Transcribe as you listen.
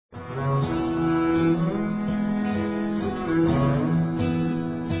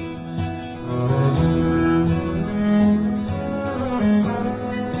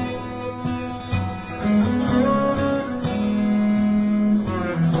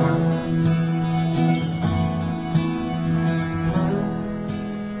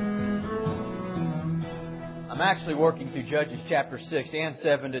actually working through Judges chapter 6 and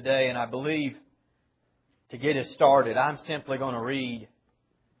 7 today, and I believe to get us started, I'm simply going to read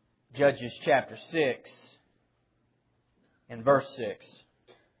Judges chapter 6 and verse 6.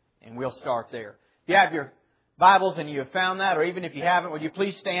 And we'll start there. If you have your Bibles and you have found that, or even if you haven't, would you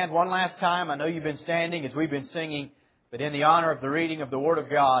please stand one last time? I know you've been standing as we've been singing, but in the honor of the reading of the Word of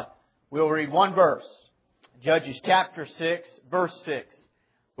God, we'll read one verse. Judges chapter 6, verse 6.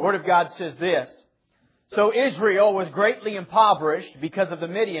 The Word of God says this: So Israel was greatly impoverished because of the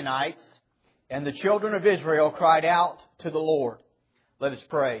Midianites, and the children of Israel cried out to the Lord. Let us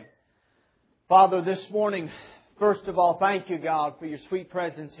pray. Father, this morning, first of all, thank you, God, for your sweet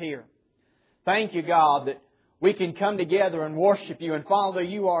presence here. Thank you, God, that we can come together and worship you. And Father,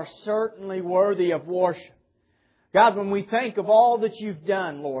 you are certainly worthy of worship. God, when we think of all that you've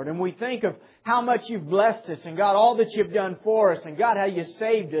done, Lord, and we think of how much you've blessed us, and God, all that you've done for us, and God, how you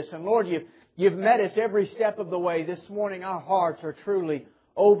saved us, and Lord, you've met us every step of the way. This morning our hearts are truly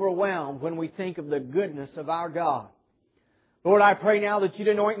overwhelmed when we think of the goodness of our God. Lord, I pray now that you'd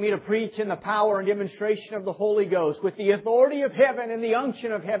anoint me to preach in the power and demonstration of the Holy Ghost with the authority of heaven and the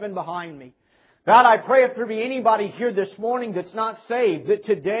unction of heaven behind me. God, I pray if there be anybody here this morning that's not saved, that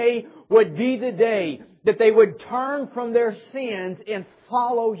today would be the day that they would turn from their sins and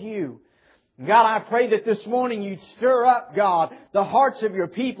follow you. God, I pray that this morning you'd stir up, God, the hearts of your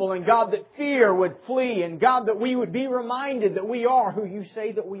people, and God, that fear would flee, and God, that we would be reminded that we are who you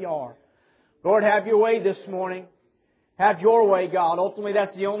say that we are. Lord, have your way this morning. Have your way, God. Ultimately,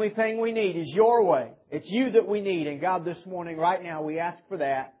 that's the only thing we need, is your way. It's you that we need. And God, this morning, right now, we ask for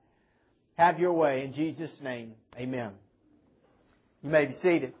that. Have your way. In Jesus' name, amen. You may be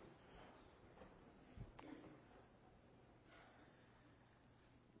seated.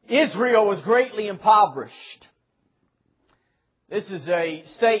 Israel was greatly impoverished. This is a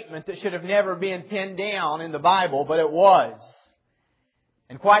statement that should have never been pinned down in the Bible, but it was.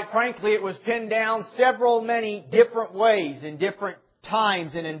 And quite frankly, it was pinned down many different ways, in different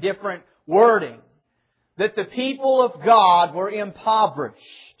times and in different wording, that the people of God were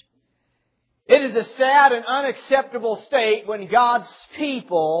impoverished. It is a sad and unacceptable state when God's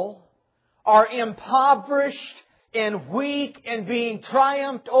people are impoverished and weak and being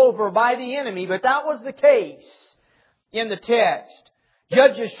triumphed over by the enemy. But that was the case in the text.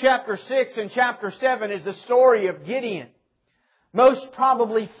 Judges chapter 6 and chapter 7 is the story of Gideon. Most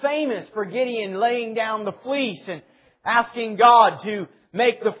probably famous for Gideon laying down the fleece and asking God to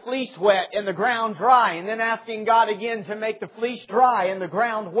make the fleece wet and the ground dry, and then asking God again to make the fleece dry and the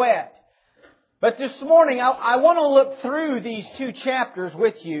ground wet. But this morning, I want to look through these two chapters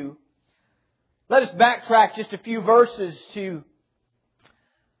with you. Let us backtrack just a few verses to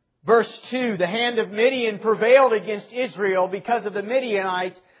verse 2. The hand of Midian prevailed against Israel because of the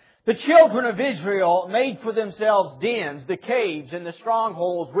Midianites. The children of Israel made for themselves dens, the caves, and the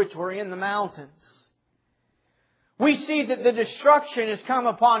strongholds which were in the mountains. We see that the destruction has come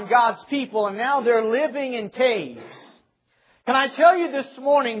upon God's people, and now they're living in caves. Can I tell you this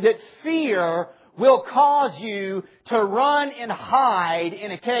morning that fear will cause you to run and hide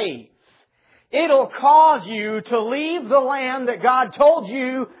in a cave? It'll cause you to leave the land that God told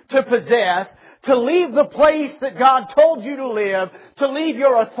you to possess, to leave the place that God told you to live, to leave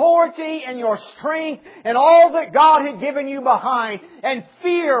your authority and your strength and all that God had given you behind. And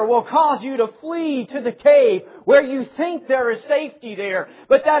fear will cause you to flee to the cave where you think there is safety there.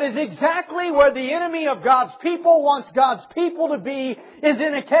 But that is exactly where the enemy of God's people wants God's people to be, is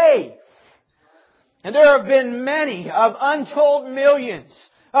in a cave. And there have been many of untold millions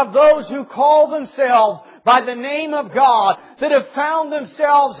of those who call themselves by the name of God that have found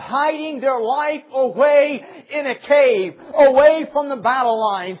themselves hiding their life away in a cave, away from the battle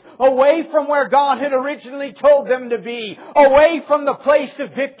lines, away from where God had originally told them to be, away from the place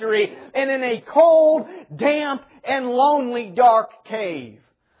of victory, and in a cold, damp, and lonely, dark cave.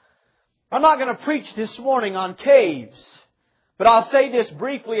 I'm not going to preach this morning on caves, but I'll say this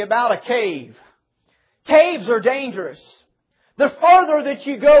briefly about a cave. Caves are dangerous. The further that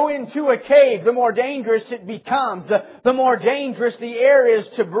you go into a cave, the more dangerous it becomes. The more dangerous the air is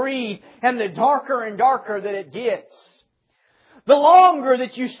to breathe, and the darker and darker that it gets. The longer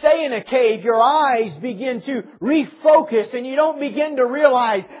that you stay in a cave, your eyes begin to refocus, and you don't begin to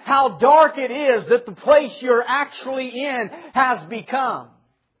realize how dark it is that the place you're actually in has become.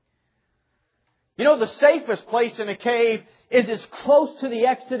 You know, the safest place in a cave is as close to the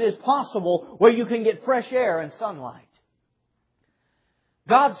exit as possible, where you can get fresh air and sunlight.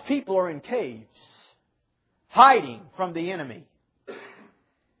 God's people are in caves, hiding from the enemy.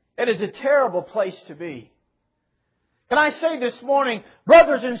 It is a terrible place to be. Can I say this morning,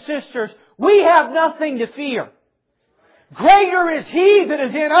 brothers and sisters, we have nothing to fear. Greater is He that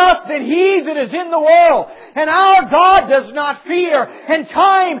is in us than he that is in the world. And our God does not fear. And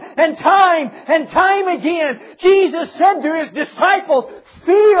time and time and time again, Jesus said to His disciples,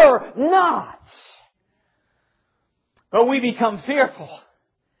 fear not. But we become fearful.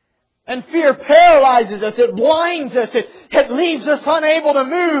 And fear paralyzes us. It blinds us. It leaves us unable to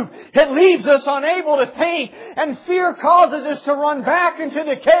move. It leaves us unable to think. And fear causes us to run back into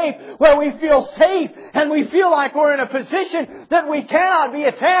the cave where we feel safe and we feel like we're in a position that we cannot be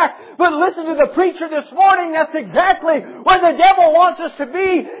attacked. But listen to the preacher this morning. That's exactly where the devil wants us to be,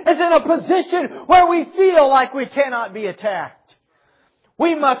 is in a position where we feel like we cannot be attacked.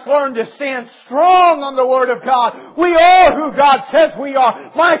 We must learn to stand strong on the Word of God. We are who God says we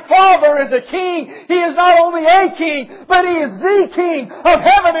are. My Father is a King. He is not only a King, but He is the King of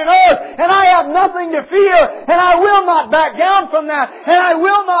heaven and earth. And I have nothing to fear. And I will not back down from that. And I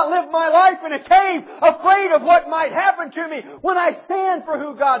will not live my life in a cave, afraid of what might happen to me when I stand for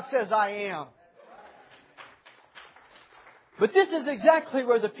who God says I am. But this is exactly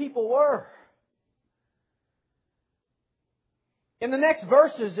where the people were. In the next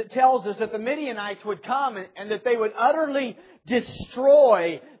verses, it tells us that the Midianites would come and that they would utterly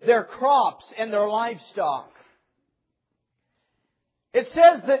destroy their crops and their livestock. It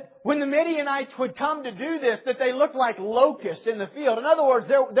says that when the Midianites would come to do this, that they looked like locusts in the field. In other words,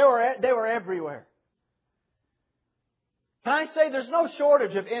 they were everywhere. Can I say there's no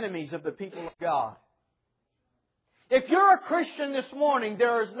shortage of enemies of the people of God? If you're a Christian this morning,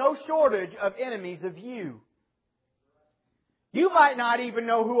 there is no shortage of enemies of you. You might not even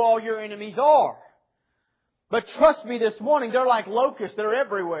know who all your enemies are. But trust me this morning, they're like locusts. They're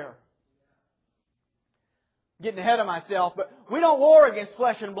everywhere. Getting ahead of myself, but we don't war against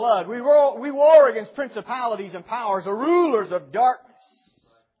flesh and blood. We war against principalities and powers, the rulers of darkness.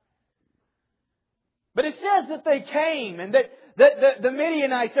 But it says that they came and that the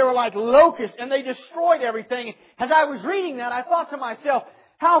Midianites, they were like locusts and they destroyed everything. As I was reading that, I thought to myself,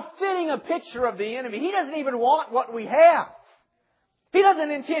 how fitting a picture of the enemy. He doesn't even want what we have. He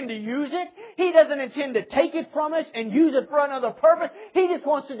doesn't intend to use it. He doesn't intend to take it from us and use it for another purpose. He just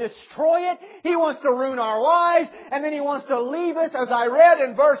wants to destroy it. He wants to ruin our lives. And then He wants to leave us, as I read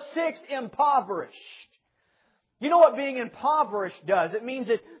in verse 6, impoverished. You know what being impoverished does? It means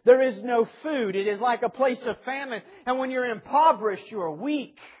that there is no food. It is like a place of famine. And when you're impoverished, you are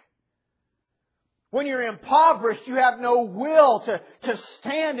weak. When you're impoverished, you have no will to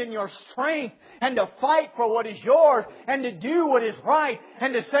stand in your strength and to fight for what is yours and to do what is right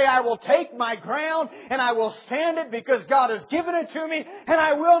and to say, I will take my ground and I will stand it because God has given it to me and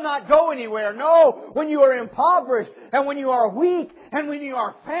I will not go anywhere. No, when you are impoverished and when you are weak and when you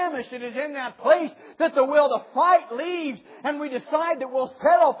are famished, it is in that place that the will to fight leaves and we decide that we'll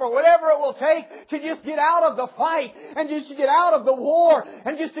settle for whatever it will take to just get out of the fight and just to get out of the war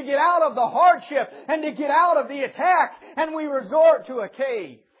and just to get out of the hardship and to get out of the attacks, and we resort to a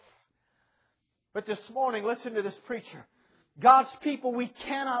cave. But this morning, listen to this preacher. God's people, we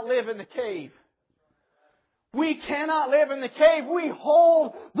cannot live in the cave. We cannot live in the cave. We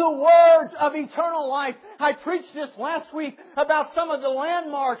hold the words of eternal life. I preached this last week about some of the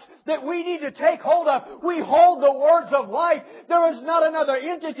landmarks that we need to take hold of. We hold the words of life. There is not another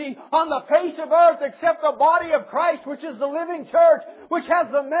entity on the face of earth except the body of Christ, which is the living church, which has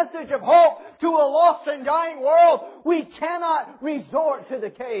the message of hope to a lost and dying world. We cannot resort to the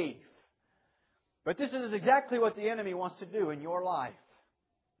cave. But this is exactly what the enemy wants to do in your life.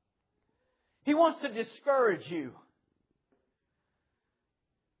 He wants to discourage you.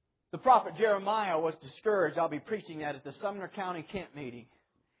 The prophet Jeremiah was discouraged. I'll be preaching that at the Sumner County Camp meeting.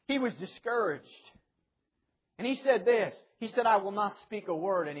 He was discouraged. And he said this. He said, I will not speak a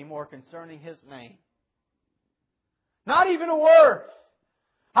word anymore concerning His name. Not even a word.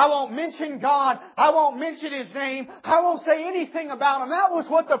 I won't mention God. I won't mention His name. I won't say anything about Him. That was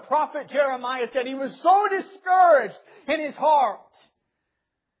what the prophet Jeremiah said. He was so discouraged in his heart.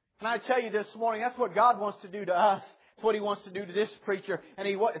 And I tell you this morning, that's what God wants to do to us. It's what He wants to do to this preacher. And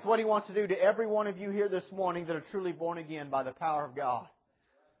it's what He wants to do to every one of you here this morning that are truly born again by the power of God.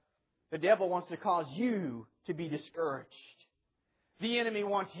 The devil wants to cause you to be discouraged. The enemy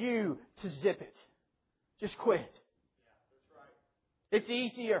wants you to zip it. Just quit. It's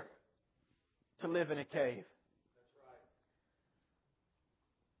easier to live in a cave.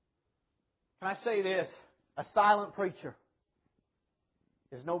 Can I say this? A silent preacher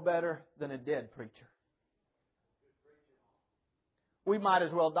is no better than a dead preacher. We might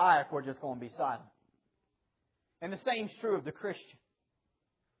as well die if we're just going to be silent. And the same is true of the Christian.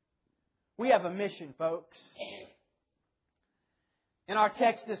 We have a mission, folks. In our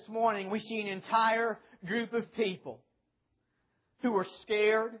text this morning, we see an entire group of people who were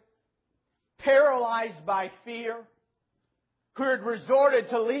scared, paralyzed by fear, who had resorted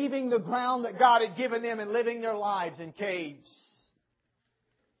to leaving the ground that God had given them and living their lives in caves.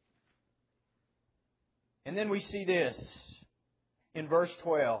 And then we see this in verse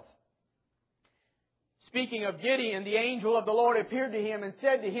 12. Speaking of Gideon, the angel of the Lord appeared to him and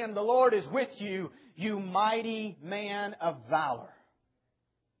said to him, "The Lord is with you, you mighty man of valor."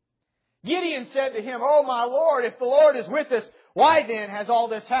 Gideon said to him, "Oh my Lord, if the Lord is with us, why then has all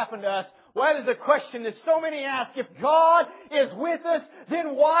this happened to us?" Well, that is a question that so many ask. If God is with us,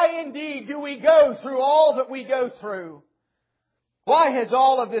 then why indeed do we go through all that we go through? Why has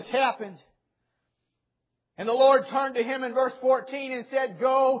all of this happened? And the Lord turned to him in verse 14 and said,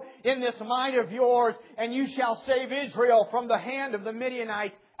 "Go in this might of yours, and you shall save Israel from the hand of the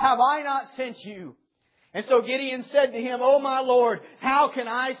Midianites. Have I not sent you?" And so Gideon said to him, "O my Lord, how can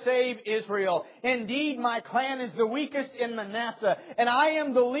I save Israel? Indeed, my clan is the weakest in Manasseh, and I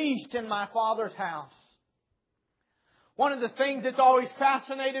am the least in my father's house." One of the things that's always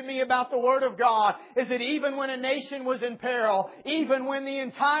fascinated me about the Word of God is that even when a nation was in peril, even when the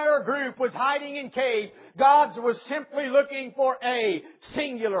entire group was hiding in caves, God was simply looking for a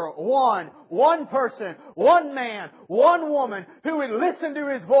singular one person, one man, one woman who would listen to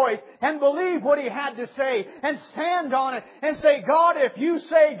His voice and believe what He had to say and stand on it and say, "God, if you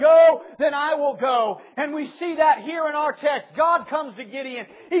say go, then I will go." And we see that here in our text. God comes to Gideon.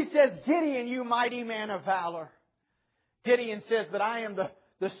 He says, "Gideon, you mighty man of valor." Gideon says that I am the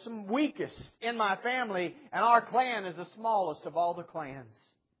weakest in my family, and our clan is the smallest of all the clans.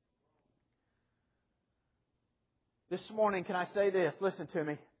 This morning, can I say this? Listen to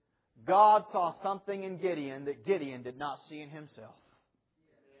me. God saw something in Gideon that Gideon did not see in himself.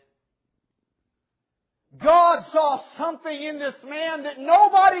 God saw something in this man that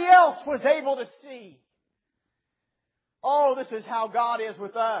nobody else was able to see. Oh, this is how God is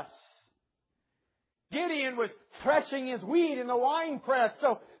with us. Gideon was threshing his wheat in the winepress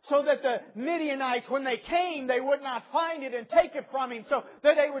so that the Midianites, when they came, they would not find it and take it from him, so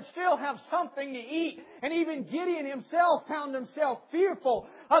that they would still have something to eat. And even Gideon himself found himself fearful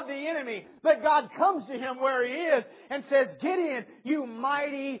of the enemy. But God comes to him where he is and says, "Gideon, you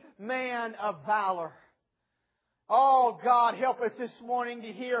mighty man of valor." Oh, God, help us this morning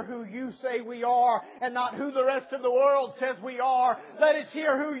to hear who You say we are and not who the rest of the world says we are. Let us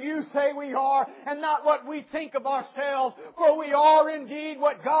hear who You say we are and not what we think of ourselves. For we are indeed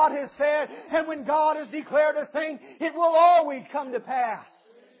what God has said. And when God has declared a thing, it will always come to pass.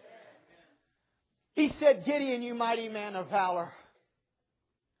 He said, "Gideon, you mighty man of valor."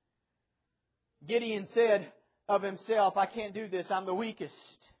 Gideon said of himself, "I can't do this. I'm the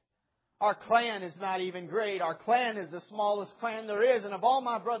weakest. Our clan is not even great. Our clan is the smallest clan there is. And of all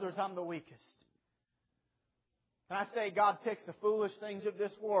my brothers, I'm the weakest." Can I say God picks the foolish things of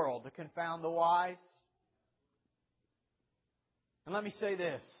this world to confound the wise? And let me say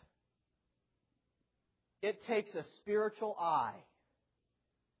this. It takes a spiritual eye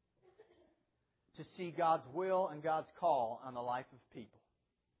to see God's will and God's call on the life of people.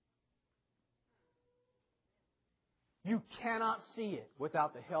 You cannot see it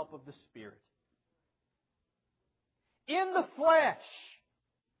without the help of the Spirit. In the flesh,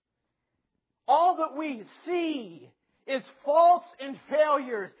 all that we see is faults and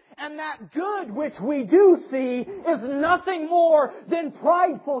failures. And that good which we do see is nothing more than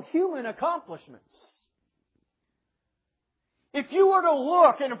prideful human accomplishments. If you were to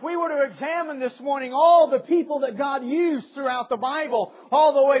look and if we were to examine this morning all the people that God used throughout the Bible,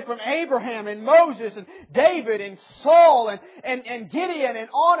 all the way from Abraham and Moses and David and Saul and Gideon and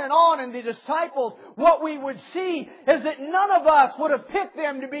on and the disciples, what we would see is that none of us would have picked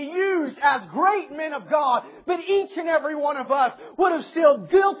them to be used as great men of God, but each and every one of us would have still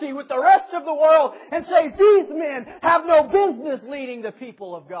guilty with the rest of the world and say, "These men have no business leading the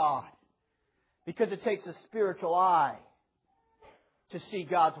people of God." Because it takes a spiritual eye to see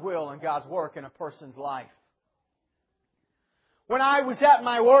God's will and God's work in a person's life. When I was at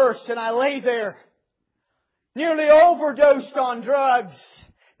my worst and I lay there, nearly overdosed on drugs,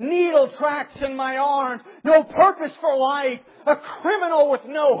 needle tracks in my arms, no purpose for life, a criminal with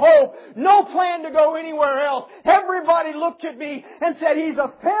no hope, no plan to go anywhere else. Everybody looked at me and said, "He's a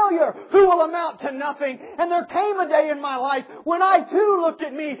failure who will amount to nothing." And there came a day in my life when I too looked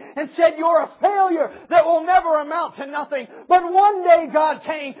at me and said, "You're a failure that will never amount to nothing." But one day God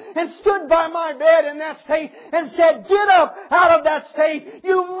came and stood by my bed in that state and said, "Get up out of that state,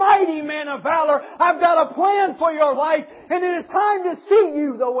 you mighty man of valor. I've got a plan for your life, and it is time to see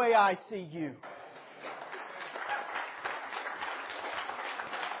you the way I see you."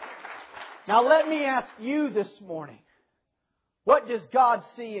 Now let me ask you this morning, What does God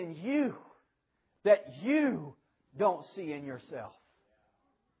see in you that you don't see in yourself?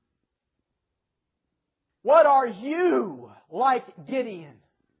 What are you, like Gideon,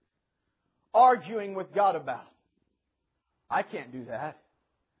 arguing with God about? I can't do that.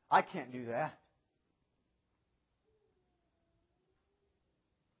 I can't do that.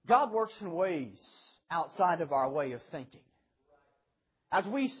 God works in ways outside of our way of thinking. As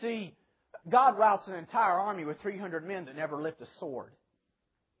we see, God routs an entire army with 300 men that never lift a sword.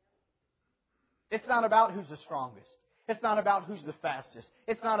 It's not about who's the strongest. It's not about who's the fastest.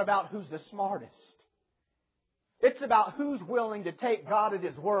 It's not about who's the smartest. It's about who's willing to take God at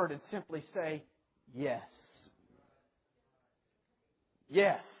His word and simply say, yes.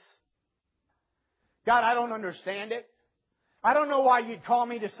 Yes. God, I don't understand it. I don't know why You'd call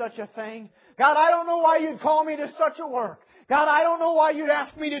me to such a thing. God, I don't know why You'd call me to such a work. God, I don't know why You'd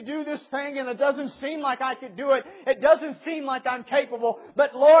ask me to do this thing and it doesn't seem like I could do it. It doesn't seem like I'm capable.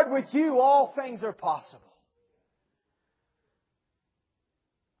 But Lord, with You, all things are possible.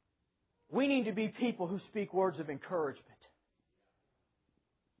 We need to be people who speak words of encouragement.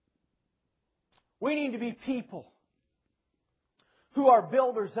 We need to be people who are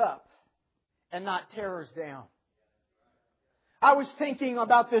builders up and not tearers down. I was thinking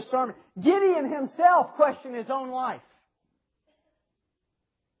about this sermon. Gideon himself questioned his own life.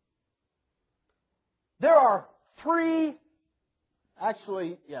 There are three,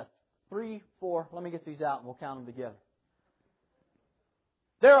 four. Let me get these out and we'll count them together.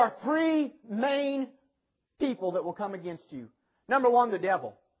 There are three main people that will come against you. Number one, the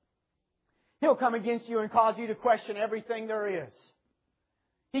devil. He'll come against you and cause you to question everything there is.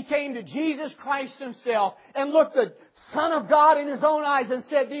 He came to Jesus Christ Himself and looked the Son of God in His own eyes and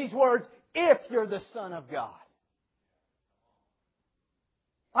said these words, if You're the Son of God.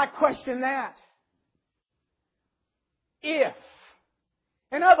 I question that. If.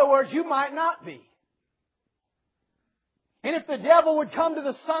 In other words, you might not be. And if the devil would come to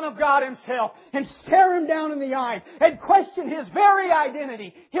the Son of God Himself and stare Him down in the eyes and question His very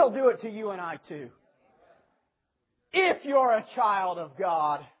identity, He'll do it to you and I too. If you're a child of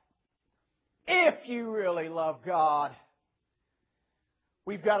God, if you really love God,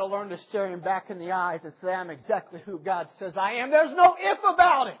 we've got to learn to stare Him back in the eyes and say, I'm exactly who God says I am. There's no if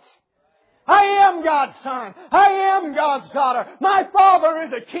about it. I am God's son. I am God's daughter. My Father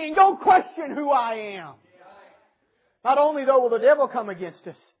is a king. Don't question who I am. Not only, though, will the devil come against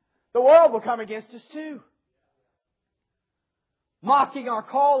us, the world will come against us too. Mocking our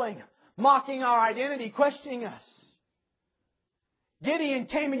calling, mocking our identity, questioning us. Gideon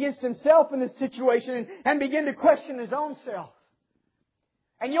came against himself in this situation and began to question his own self.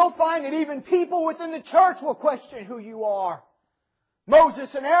 And you'll find that even people within the church will question who you are. Moses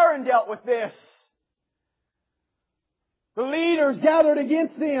and Aaron dealt with this. The leaders gathered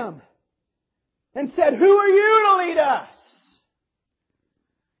against them and said, who are you to lead us?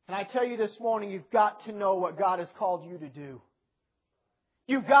 And I tell you this morning, you've got to know what God has called you to do.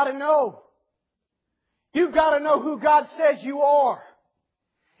 You've got to know. You've got to know who God says you are.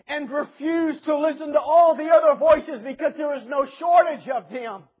 And refuse to listen to all the other voices because there is no shortage of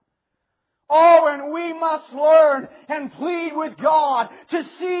them. Oh, and we must learn and plead with God to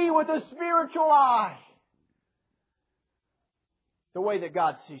see with a spiritual eye the way that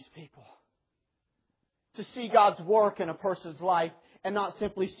God sees people. To see God's work in a person's life and not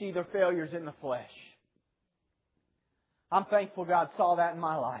simply see their failures in the flesh. I'm thankful God saw that in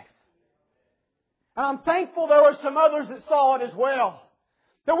my life. And I'm thankful there were some others that saw it as well.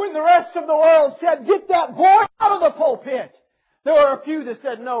 That when the rest of the world said, get that boy out of the pulpit, there were a few that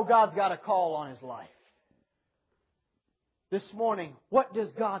said, no, God's got a call on his life. This morning, what does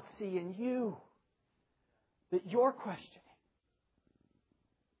God see in you that you're questioning?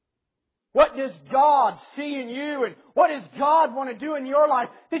 What does God see in you and what does God want to do in your life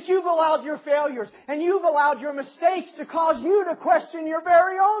that you've allowed your failures and you've allowed your mistakes to cause you to question your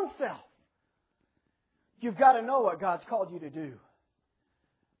very own self? You've got to know what God's called you to do.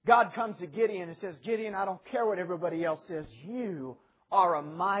 God comes to Gideon and says, Gideon, I don't care what everybody else says. You are a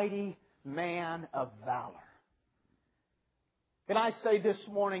mighty man of valor. Can I say this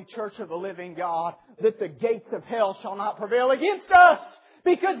morning, Church of the Living God, that the gates of hell shall not prevail against us?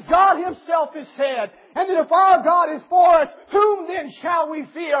 Because God Himself has said, and that if our God is for us, whom then shall we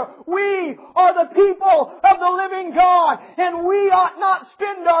fear? We are the people of the living God, and we ought not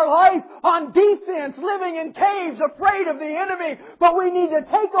spend our life on defense, living in caves, afraid of the enemy, but we need to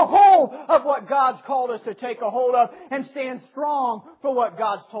take a hold of what God's called us to take a hold of and stand strong for what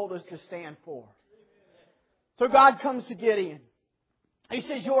God's told us to stand for. So God comes to Gideon. He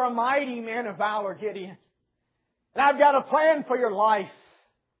says, you're a mighty man of valor, Gideon. And I've got a plan for your life.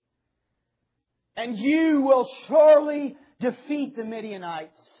 And you will surely defeat the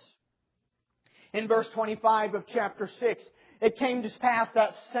Midianites. In verse 25 of chapter 6, it came to pass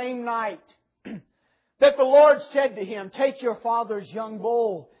that same night that the Lord said to him, take your father's young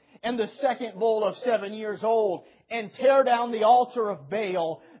bull and the second bull of 7 years old and tear down the altar of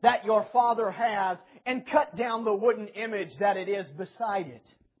Baal that your father has and cut down the wooden image that it is beside it.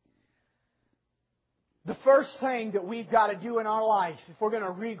 The first thing that we've got to do in our life, if we're going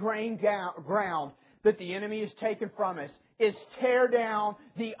to regain ground that the enemy has taken from us, is tear down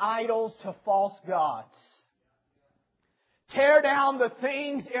the idols to false gods. Tear down the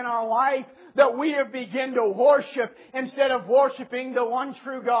things in our life that we have begun to worship instead of worshiping the one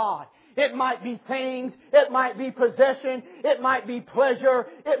true God. It might be things, it might be possession, it might be pleasure,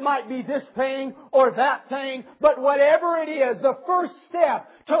 it might be this thing or that thing. But whatever it is, the first step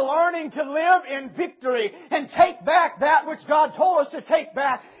to learning to live in victory and take back that which God told us to take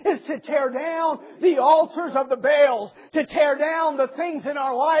back is to tear down the altars of the Baals, to tear down the things in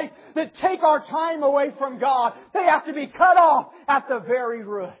our life that take our time away from God. They have to be cut off at the very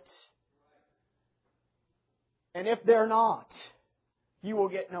root. And if they're not, you will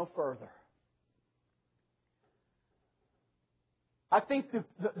get no further. I think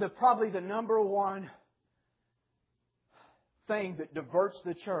probably the number one thing that diverts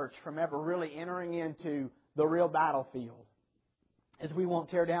the church from ever really entering into the real battlefield is we won't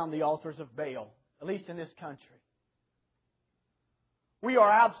tear down the altars of Baal, at least in this country. We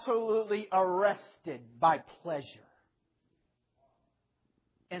are absolutely arrested by pleasure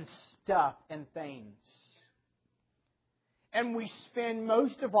and stuff and things. And we spend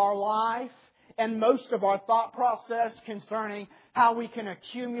most of our life and most of our thought process concerning how we can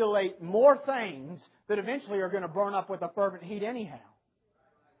accumulate more things that eventually are going to burn up with a fervent heat anyhow.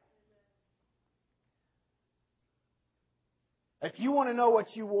 If you want to know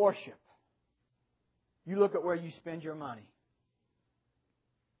what you worship, you look at where you spend your money.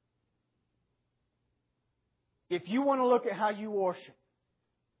 If you want to look at how you worship,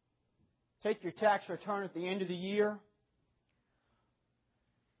 take your tax return at the end of the year.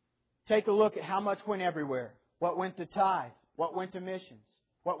 Take a look at how much went everywhere. What went to tithe? What went to missions?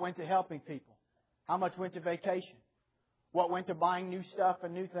 What went to helping people? How much went to vacation? What went to buying new stuff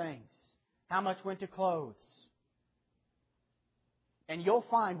and new things? How much went to clothes? And you'll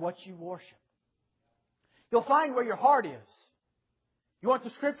find what you worship. You'll find where your heart is. You want the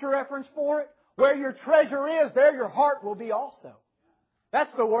scripture reference for it? Where your treasure is, there your heart will be also.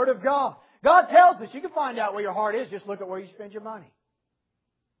 That's the Word of God. God tells us you can find out where your heart is. Just look at where you spend your money.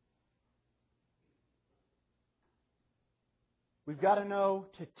 We've got to know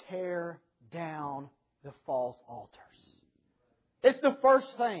to tear down the false altars. It's the first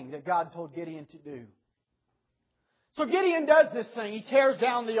thing that God told Gideon to do. So Gideon does this thing. He tears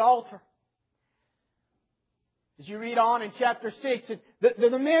down the altar. As you read on in chapter 6,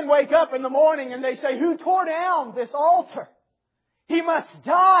 the men wake up in the morning and they say, who tore down this altar? He must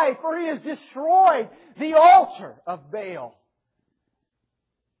die, for he has destroyed the altar of Baal.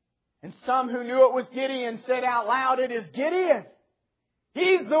 And some who knew it was Gideon said out loud, it is Gideon.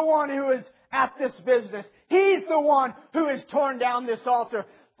 He's the one who is at this business. He's the one who has torn down this altar.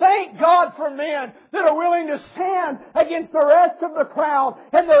 Thank God for men that are willing to stand against the rest of the crowd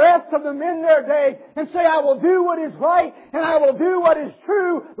and the rest of the men their day and say, I will do what is right and I will do what is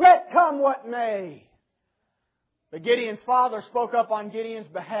true, let come what may. But Gideon's father spoke up on Gideon's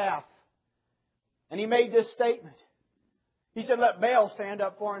behalf and he made this statement. He said, let Baal stand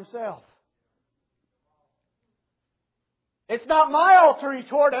up for himself. It's not my altar he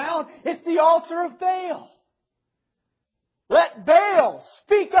tore down, it's the altar of Baal. Let Baal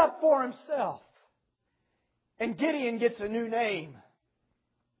speak up for himself. And Gideon gets a new name.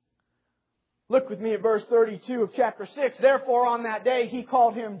 Look with me at verse 32 of chapter 6. Therefore on that day he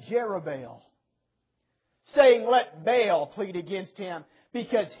called him Jerubbaal, saying, let Baal plead against him,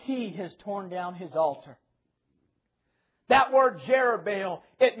 because he has torn down his altar. That word Jerubbaal,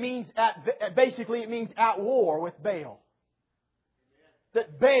 it means basically it means at war with Baal.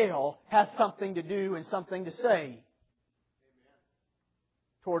 That Baal has something to do and something to say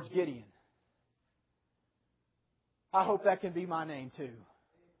towards Gideon. I hope that can be my name too.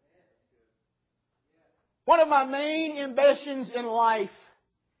 One of my main ambitions in life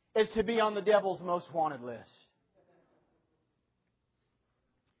is to be on the devil's most wanted list.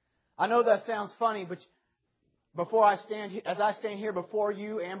 I know that sounds funny, but as I stand here before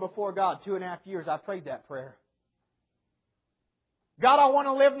you and before God, 2.5 years, I prayed that prayer. God, I want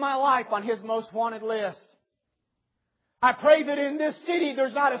to live my life on His most wanted list. I pray that in this city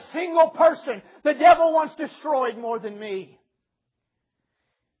there's not a single person the devil wants destroyed more than me.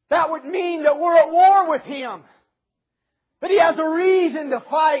 That would mean that we're at war with him. That he has a reason to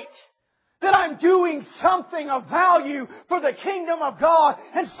fight. That I'm doing something of value for the kingdom of God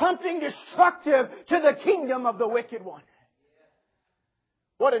and something destructive to the kingdom of the wicked one.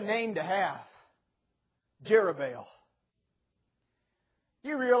 What a name to have. Jerubbaal. Do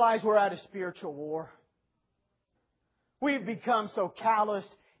you realize we're at a spiritual war? We've become so calloused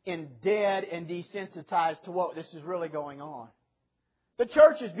and dead and desensitized to what this is really going on. The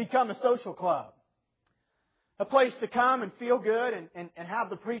church has become a social club. A place to come and feel good and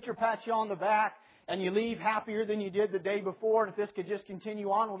have the preacher pat you on the back and you leave happier than you did the day before. And if this could just continue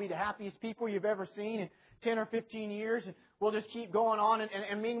on, we'll be the happiest people you've ever seen in 10 or 15 years. And we'll just keep going on.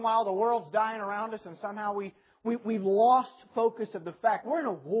 And meanwhile, the world's dying around us and somehow we've lost focus of the fact we're in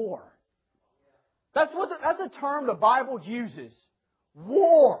a war. That's a term the Bible uses.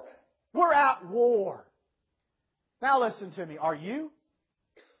 War. We're at war. Now listen to me. Are you?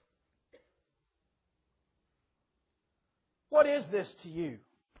 What is this to you?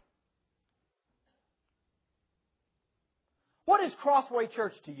 What is Crossway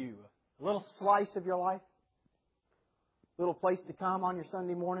Church to you? A little slice of your life? A little place to come on your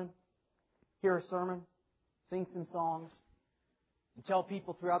Sunday morning? Hear a sermon? Sing some songs? And tell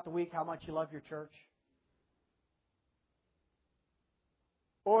people throughout the week how much you love your church?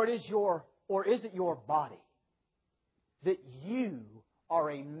 Or is it your body that you are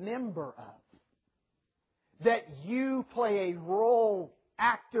a member of? That you play a role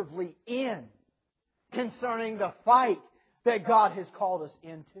actively in concerning the fight that God has called us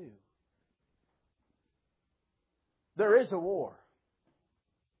into. There is a war.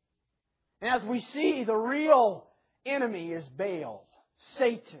 And as we see, the real enemy is Baal,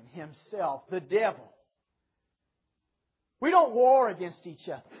 Satan himself, the devil. We don't war against each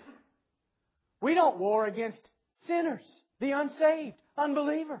other. We don't war against sinners, the unsaved,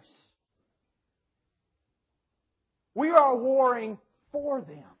 unbelievers. We are warring for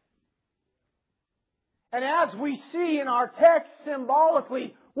them. And as we see in our text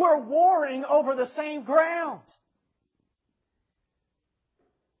symbolically, we're warring over the same ground.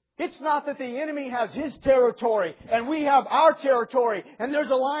 It's not that the enemy has his territory and we have our territory and there's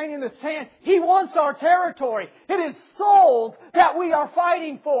a line in the sand. He wants our territory. It is souls that we are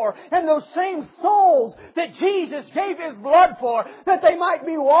fighting for. And those same souls that Jesus gave His blood for, that they might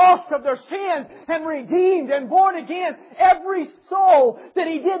be washed of their sins and redeemed and born again. Every soul that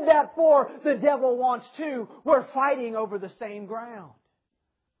He did that for, the devil wants too. We're fighting over the same ground.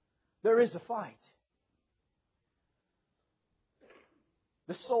 There is a fight.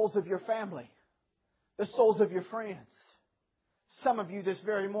 The souls of your family. The souls of your friends. Some of you this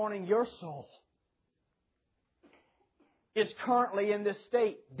very morning, your soul is currently in this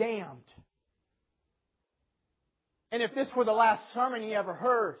state, damned. And if this were the last sermon you ever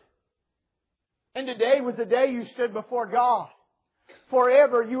heard, and today was the day you stood before God,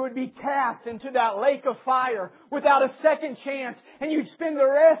 forever you would be cast into that lake of fire without a second chance, and you'd spend the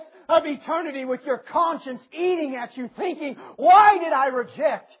rest of eternity with your conscience eating at you, thinking, why did I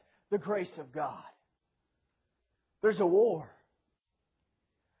reject the grace of God? There's a war.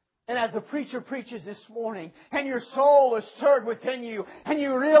 And as the preacher preaches this morning, and your soul is stirred within you, and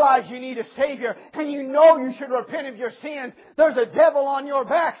you realize you need a Savior, and you know you should repent of your sins, there's a devil on your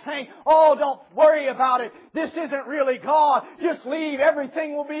back saying, oh, don't worry about it. This isn't really God. Just leave.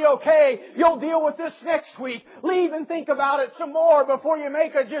 Everything will be okay. You'll deal with this next week. Leave and think about it some more before you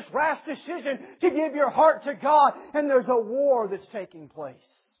make a just rash decision to give your heart to God. And there's a war that's taking place.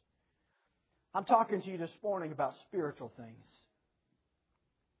 I'm talking to you this morning about spiritual things.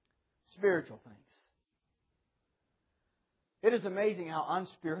 Spiritual things. It is amazing how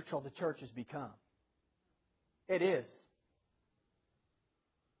unspiritual the church has become. It is.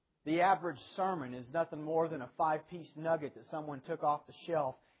 The average sermon is nothing more than a 5-piece nugget that someone took off the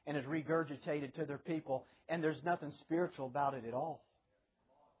shelf and has regurgitated to their people, and there's nothing spiritual about it at all.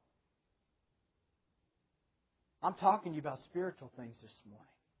 I'm talking to you about spiritual things this morning.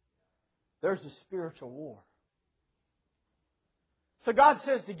 There's a spiritual war. So God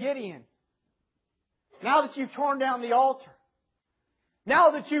says to Gideon, now that you've torn down the altar,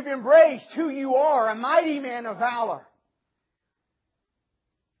 now that you've embraced who you are, a mighty man of valor,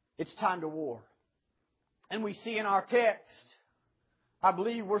 it's time to war. And we see in our text, I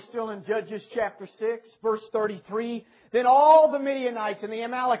believe we're still in Judges chapter 6, verse 33, then all the Midianites and the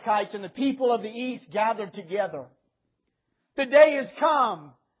Amalekites and the people of the east gathered together. The day has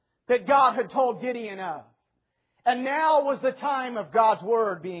come that God had told Gideon of. And now was the time of God's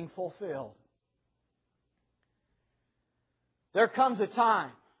Word being fulfilled. There comes a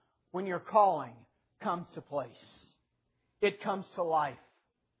time when your calling comes to place. It comes to life.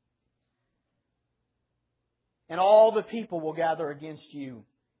 And all the people will gather against you.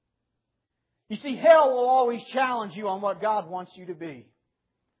 You see, hell will always challenge you on what God wants you to be.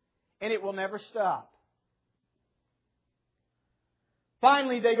 And it will never stop.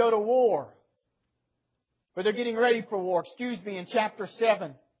 Finally, they go to war. But they're getting ready for war. In chapter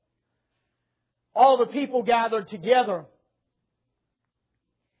 7. All the people gathered together.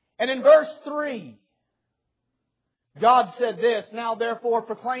 And in verse 3, God said this, "Now therefore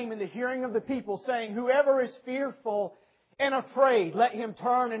proclaim in the hearing of the people, saying, Whoever is fearful and afraid, let him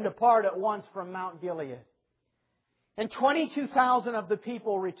turn and depart at once from Mount Gilead." And 22,000 of the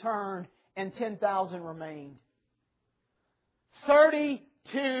people returned, and 10,000 remained.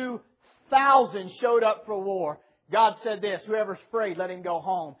 32,000 showed up for war. God said this, "Whoever's afraid, let him go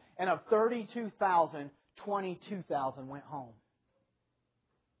home." And of 32,000, 22,000 went home.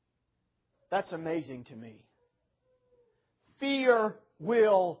 That's amazing to me. Fear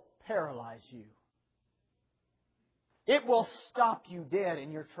will paralyze you. It will stop you dead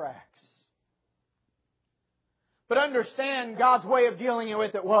in your tracks. But understand, God's way of dealing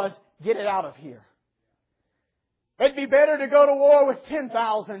with it was, get it out of here. It'd be better to go to war with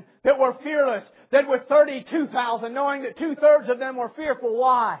 10,000 that were fearless than with 32,000, knowing that 2/3 of them were fearful.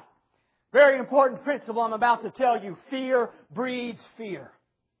 Why? Very important principle I'm about to tell you. Fear breeds fear.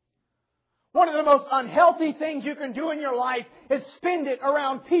 One of the most unhealthy things you can do in your life is spend it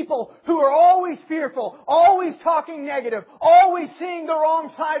around people who are always fearful, always talking negative, always seeing the wrong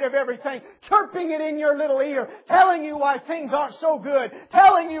side of everything, chirping it in your little ear, telling you why things aren't so good,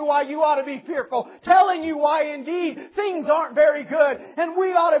 telling you why you ought to be fearful, telling you why indeed things aren't very good, and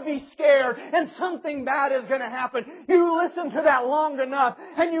we ought to be scared, and something bad is going to happen. You listen to that long enough,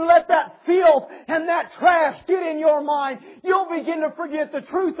 and you let that filth and that trash get in your mind, you'll begin to forget the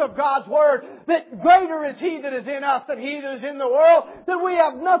truth of God's Word. That greater is He that is in us than he that is in the world. That we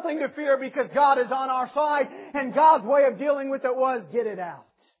have nothing to fear because God is on our side. And God's way of dealing with it was, get it out.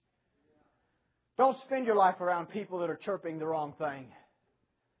 Don't spend your life around people that are chirping the wrong thing.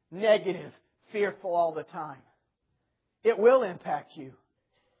 Negative, fearful all the time. It will impact you.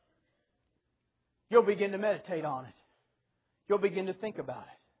 You'll begin to meditate on it. You'll begin to think about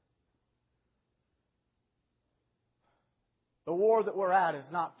it. The war that we're at is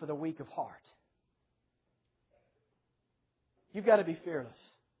not for the weak of heart. You've got to be fearless.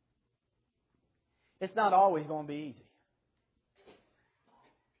 It's not always going to be easy.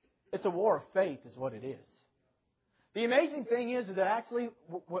 It's a war of faith is what it is. The amazing thing is that actually,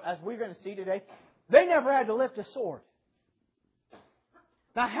 as we're going to see today, they never had to lift a sword.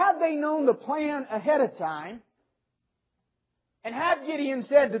 Now, had they known the plan ahead of time, and had Gideon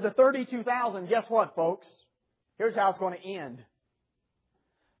said to the 32,000, guess what, folks? Here's how it's going to end.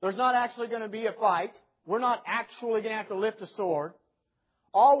 There's not actually going to be a fight. We're not actually going to have to lift a sword.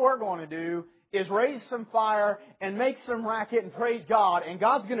 All we're going to do is raise some fire and make some racket and praise God. And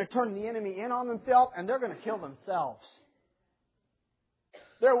God's going to turn the enemy in on themselves and they're going to kill themselves.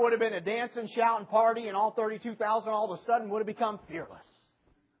 There would have been a dancing, shouting party and all 32,000 all of a sudden would have become fearless.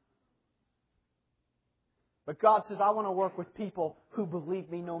 But God says, I want to work with people who believe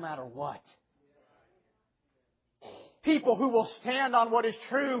me no matter what. People who will stand on what is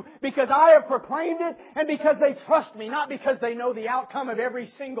true because I have proclaimed it and because they trust me, not because they know the outcome of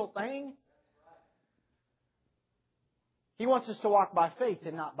every single thing. He wants us to walk by faith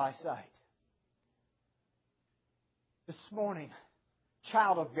and not by sight. This morning,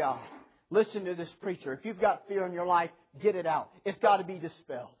 child of God, listen to this preacher. If you've got fear in your life, get it out. It's got to be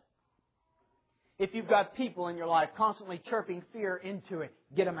dispelled. If you've got people in your life constantly chirping fear into it,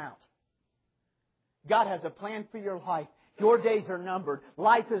 get them out. God has a plan for your life. Your days are numbered.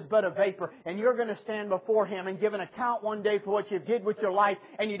 Life is but a vapor. And you're going to stand before Him and give an account one day for what you did with your life.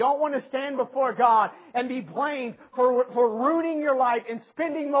 And you don't want to stand before God and be blamed for ruining your life and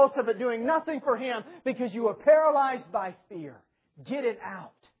spending most of it doing nothing for Him because you were paralyzed by fear. Get it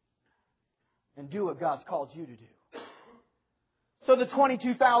out. And do what God's called you to do. So the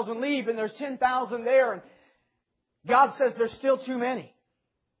 22,000 leave and there's 10,000 there. And God says there's still too many.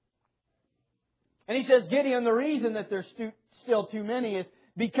 And He says, Gideon, the reason that there's still too many is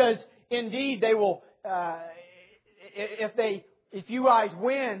because indeed they will, if you guys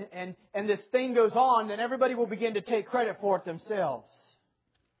win and this thing goes on, then everybody will begin to take credit for it themselves.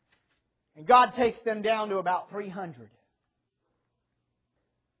 And God takes them down to about 300.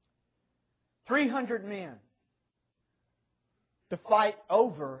 300 men to fight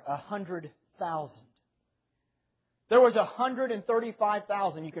over 100,000. There was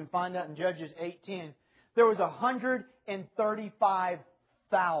 135,000. You can find that in Judges 8:10. There was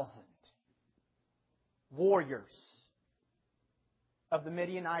 135,000 warriors of the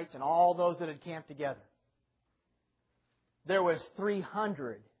Midianites and all those that had camped together. There was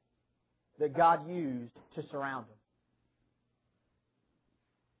 300 that God used to surround them.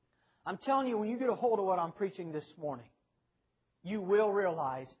 I'm telling you, when you get a hold of what I'm preaching this morning, you will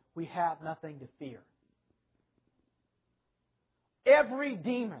realize we have nothing to fear. Every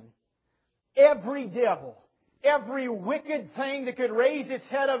demon, every devil, every wicked thing that could raise its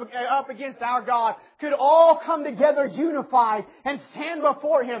head up against our God could all come together unified and stand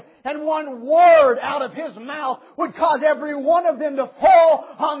before Him. And one word out of His mouth would cause every one of them to fall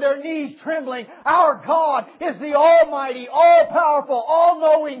on their knees trembling. Our God is the Almighty, all-powerful,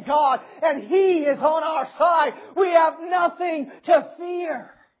 all-knowing God, and He is on our side. We have nothing to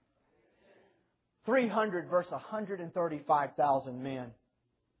fear. 300 versus 135,000 men.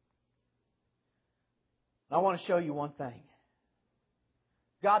 I want to show you one thing.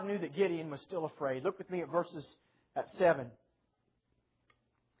 God knew that Gideon was still afraid. Look with me at verses 7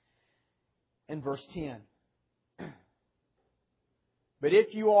 and verse 10. But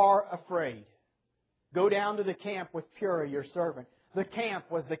if you are afraid, go down to the camp with Purah, your servant. The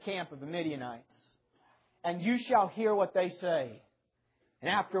camp was the camp of the Midianites. And you shall hear what they say. And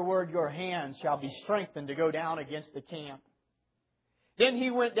afterward your hands shall be strengthened to go down against the camp. Then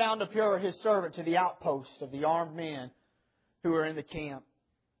he went down to Purah, his servant, to the outpost of the armed men who were in the camp.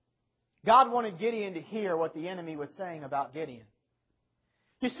 God wanted Gideon to hear what the enemy was saying about Gideon.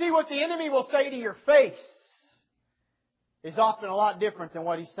 You see, what the enemy will say to your face is often a lot different than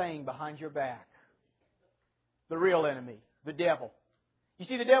what he's saying behind your back. The real enemy, the devil. You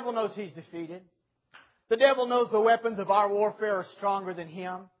see, the devil knows he's defeated. The devil knows the weapons of our warfare are stronger than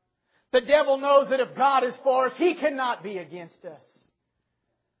him. The devil knows that if God is for us, He cannot be against us.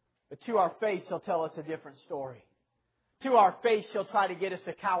 But to our face, he'll tell us a different story. To our face, he'll try to get us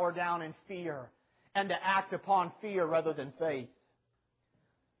to cower down in fear and to act upon fear rather than faith.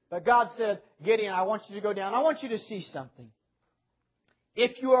 But God said, Gideon, I want you to go down. I want you to see something.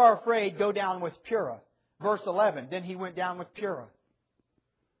 If you are afraid, go down with Purah. Verse 11, then he went down with Purah.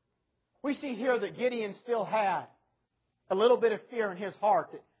 We see here that Gideon still had a little bit of fear in his heart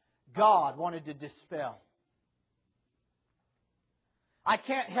that God wanted to dispel. I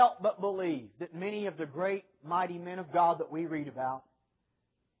can't help but believe that many of the great, mighty men of God that we read about,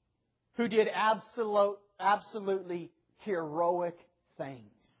 who did absolutely heroic things,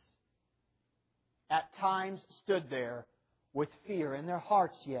 at times stood there with fear in their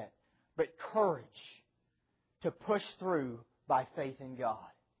hearts yet, but courage to push through by faith in God.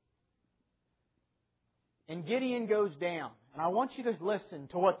 And Gideon goes down. And I want you to listen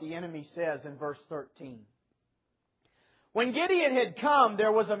to what the enemy says in verse 13. When Gideon had come,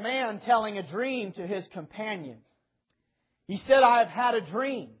 there was a man telling a dream to his companion. He said, I have had a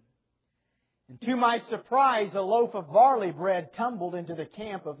dream. And to my surprise, a loaf of barley bread tumbled into the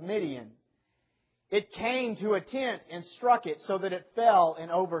camp of Midian. It came to a tent and struck it so that it fell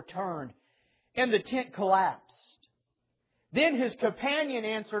and overturned. And the tent collapsed. Then his companion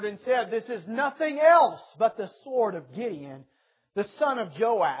answered and said, this is nothing else but the sword of Gideon, the son of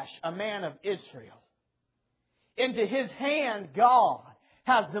Joash, a man of Israel. Into his hand God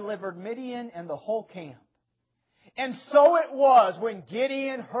has delivered Midian and the whole camp. And so it was when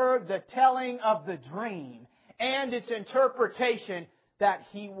Gideon heard the telling of the dream and its interpretation that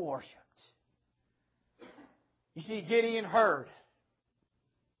he worshipped. You see, Gideon heard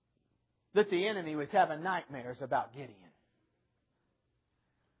that the enemy was having nightmares about Gideon.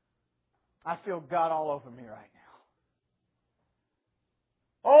 I feel God all over me right now.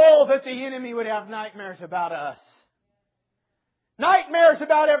 Oh, that the enemy would have nightmares about us. Nightmares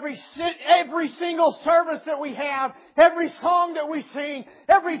about every single service that we have, every song that we sing,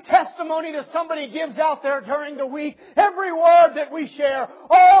 every testimony that somebody gives out there during the week, every word that we share.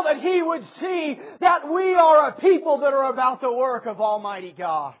 All that He would see that we are a people that are about the work of Almighty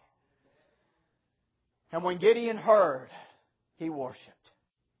God. And when Gideon heard, he worshipped.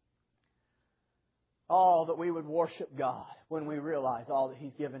 Oh, that we would worship God when we realize all that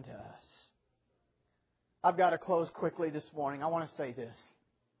He's given to us. I've got to close quickly this morning. I want to say this,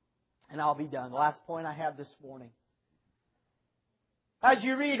 and I'll be done. The last point I have this morning. As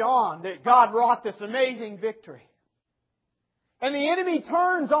you read on, that God wrought this amazing victory. And the enemy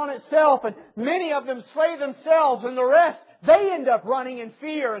turns on itself, and many of them slay themselves, and the rest, they end up running in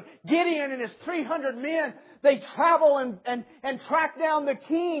fear. And Gideon and his 300 men, they travel and track down the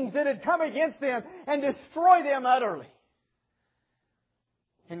kings that had come against them and destroy them utterly.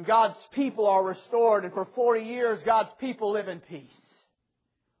 And God's people are restored, and for 40 years God's people live in peace.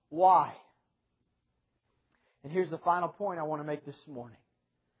 Why? And here's the final point I want to make this morning.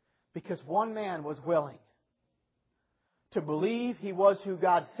 Because one man was willing to believe he was who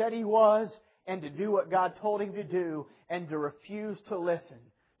God said he was, and to do what God told him to do, and to refuse to listen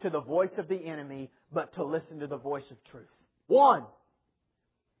to the voice of the enemy, but to listen to the voice of truth. One.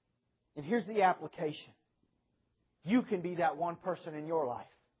 And here's the application. You can be that one person in your life.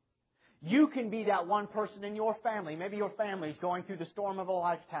 You can be that one person in your family. Maybe your family is going through the storm of a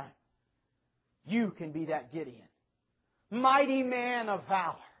lifetime. You can be that Gideon. Mighty man of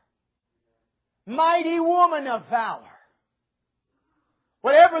valor. Mighty woman of valor.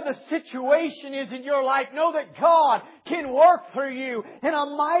 Whatever the situation is in your life, know that God can work through you in a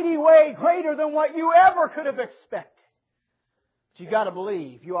mighty way greater than what you ever could have expected. But you've got to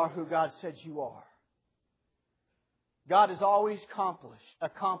believe you are who God says you are. God has always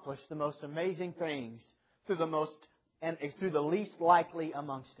accomplished the most amazing things through the least likely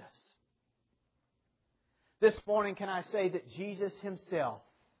amongst us. This morning, can I say that Jesus Himself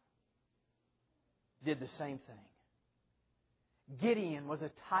did the same thing. Gideon was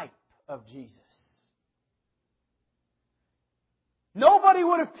a type of Jesus. Nobody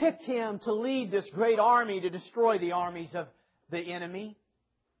would have picked him to lead this great army to destroy the armies of the enemy.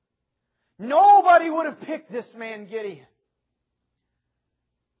 Nobody would have picked this man Gideon.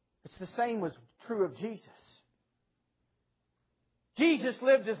 It's the same was true of Jesus. Jesus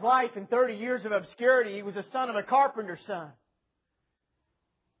lived His life in 30 years of obscurity. He was the son of a carpenter's son.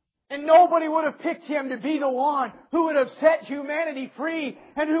 And nobody would have picked Him to be the one who would have set humanity free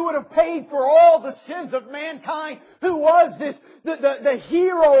and who would have paid for all the sins of mankind, who was the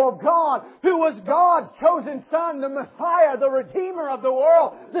hero of God, who was God's chosen Son, the Messiah, the Redeemer of the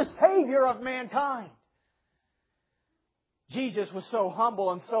world, the Savior of mankind. Jesus was so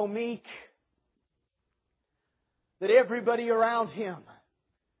humble and so meek that everybody around Him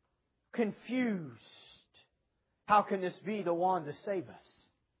confused. How can this be the one to save us?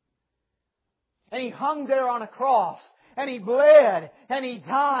 And He hung there on a cross, and He bled, and He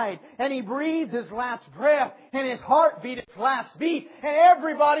died, and He breathed His last breath, and His heart beat its last beat. And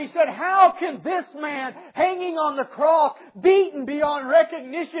everybody said, how can this man hanging on the cross, beaten beyond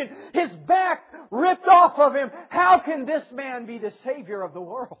recognition, His back ripped off of Him, how can this man be the Savior of the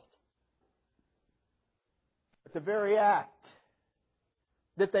world? But the very act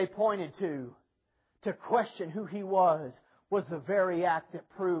that they pointed to question who He was the very act that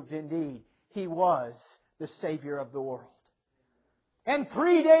proved indeed He was the Savior of the world. And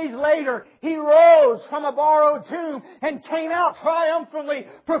 3 days later, He rose from a borrowed tomb and came out triumphantly,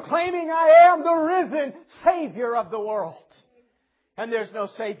 proclaiming, I am the risen Savior of the world. And there's no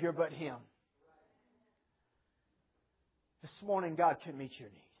Savior but Him. This morning, God can meet your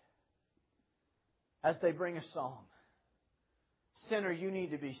need. As they bring a song, sinner, you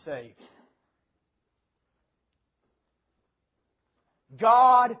need to be saved.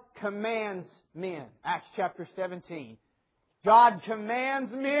 God commands men. Acts chapter 17. God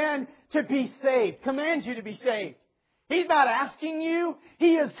commands men to be saved. Commands you to be saved. He's not asking you.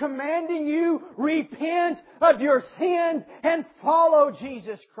 He is commanding you, repent of your sins and follow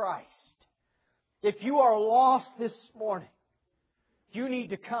Jesus Christ. If you are lost this morning, you need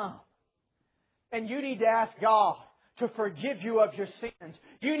to come. And you need to ask God to forgive you of your sins.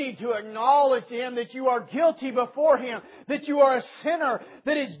 You need to acknowledge to Him that you are guilty before Him, that you are a sinner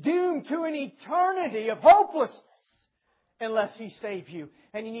that is doomed to an eternity of hopelessness unless He save you.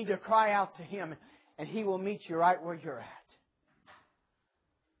 And you need to cry out to Him, and He will meet you right where you're at.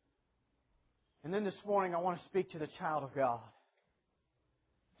 And then this morning I want to speak to the child of God.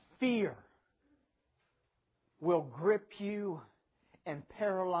 Fear will grip you and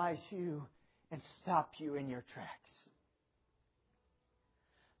paralyze you and stop you in your tracks.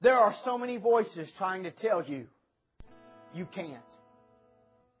 There are so many voices trying to tell you, you can't.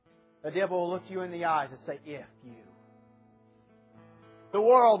 The devil will look you in the eyes and say, if you. The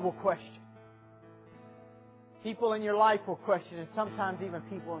world will question. People in your life will question, and sometimes even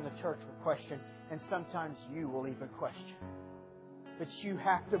people in the church will question, and sometimes you will even question. But you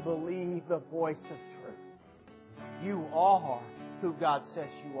have to believe the voice of truth. You are who God says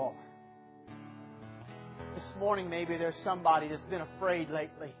you are. This morning, maybe there's somebody that's been afraid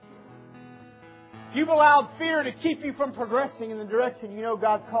lately. You've allowed fear to keep you from progressing in the direction you know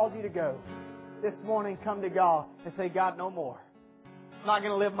God called you to go. This morning, come to God and say, God, no more. I'm not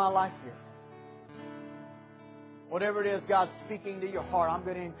going to live my life here. Whatever it is God's speaking to your heart, I'm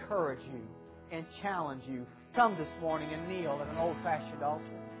going to encourage you and challenge you. Come this morning and kneel at an old-fashioned altar.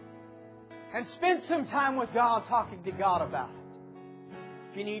 And spend some time with God, talking to God about it.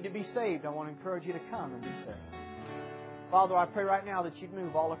 If you need to be saved, I want to encourage you to come and be saved. Father, I pray right now that you'd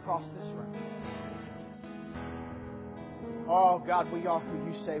move all across this room. Oh, God, we are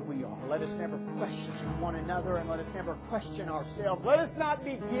who You say we are. Let us never question one another, and let us never question ourselves. Let us not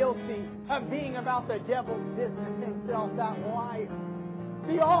be guilty of being about the devil's business himself, that liar,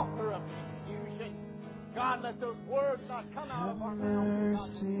 the author of confusion. God, let those words not come out of our mouths. Have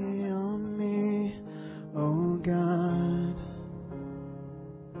mercy on me, O God,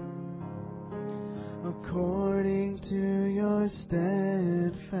 according to Your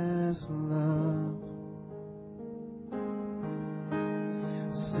steadfast love.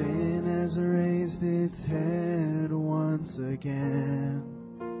 Sin has raised its head once again,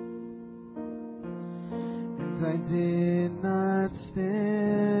 and I did not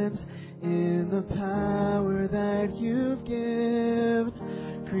stand in the power that You've given.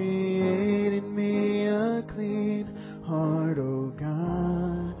 Create in me a clean heart, O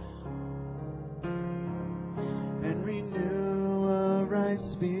God, and renew a right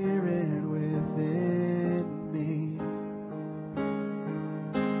spirit within me.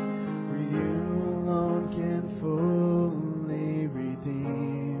 For You alone can fully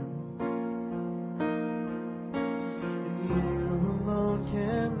redeem, and You alone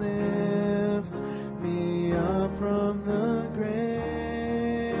can lift me up from the grave.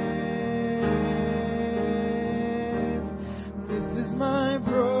 This is my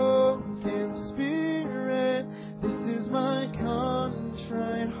broken spirit, this is my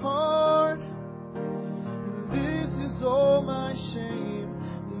contrite heart, this is all my shame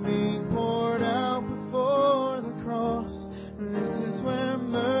being poured out before the cross. This is where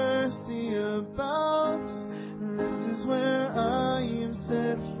mercy abounds, this is where I am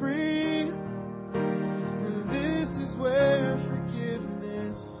set free, this is where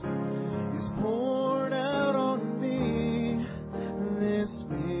forgiveness is poured out on me. This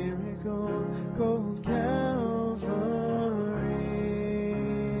miracle called Calvary.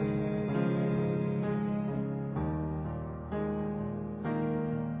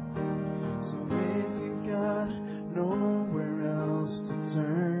 So if you've got nowhere else to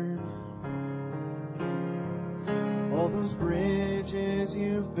turn, all those bridges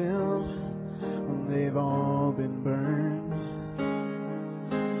you've built, they've all been burned.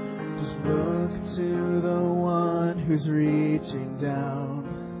 Just look to the One who's reaching down.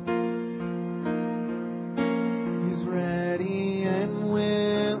 He's ready and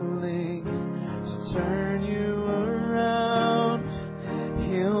willing to turn you around.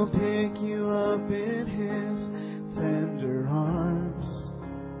 He'll pick you up in His tender arms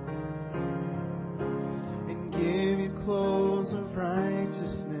and give you clothes of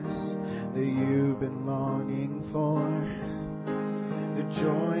righteousness that you've been longing for. The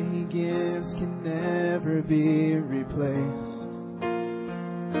joy He gives can never be replaced.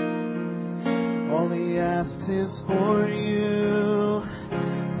 All He asks is for you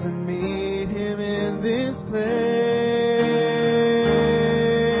to meet Him in this place.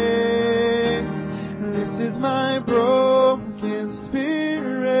 This is my broken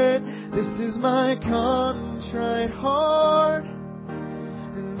spirit, this is my contrite heart,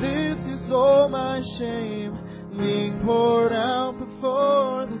 and this is all my shame being poured out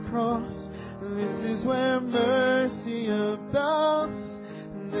before the cross. This is where mercy abounds,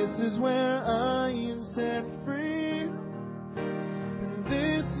 this is where I am set free, and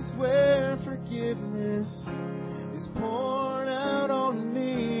this is where forgiveness is poured out on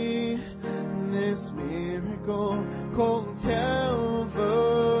me. This miracle called Calvary.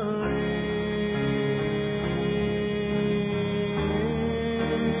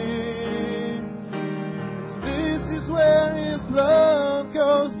 This is where His love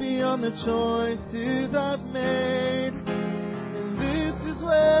goes beyond the choices I've made. And this is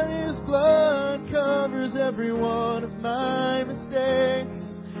where His blood covers every one of my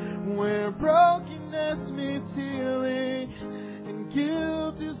mistakes. Where brokenness meets healing and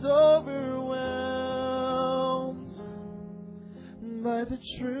guilt is overwhelmed by the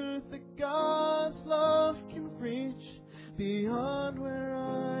truth that God's love can reach beyond where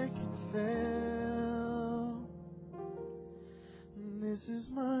I can fail. This is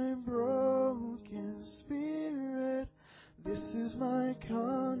my broken spirit, this is my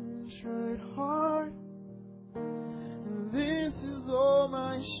contrite heart, this is all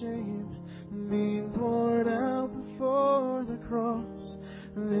my shame being poured out before the cross.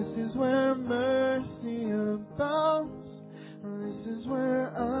 This is where mercy abounds, this is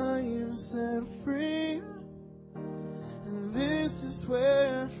where I am set free, and this is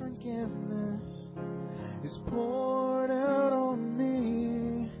where forgiveness is poured out on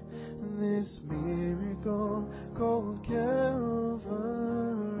me. This miracle called Calvary.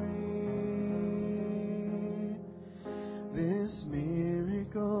 This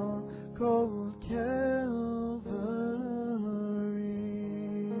miracle called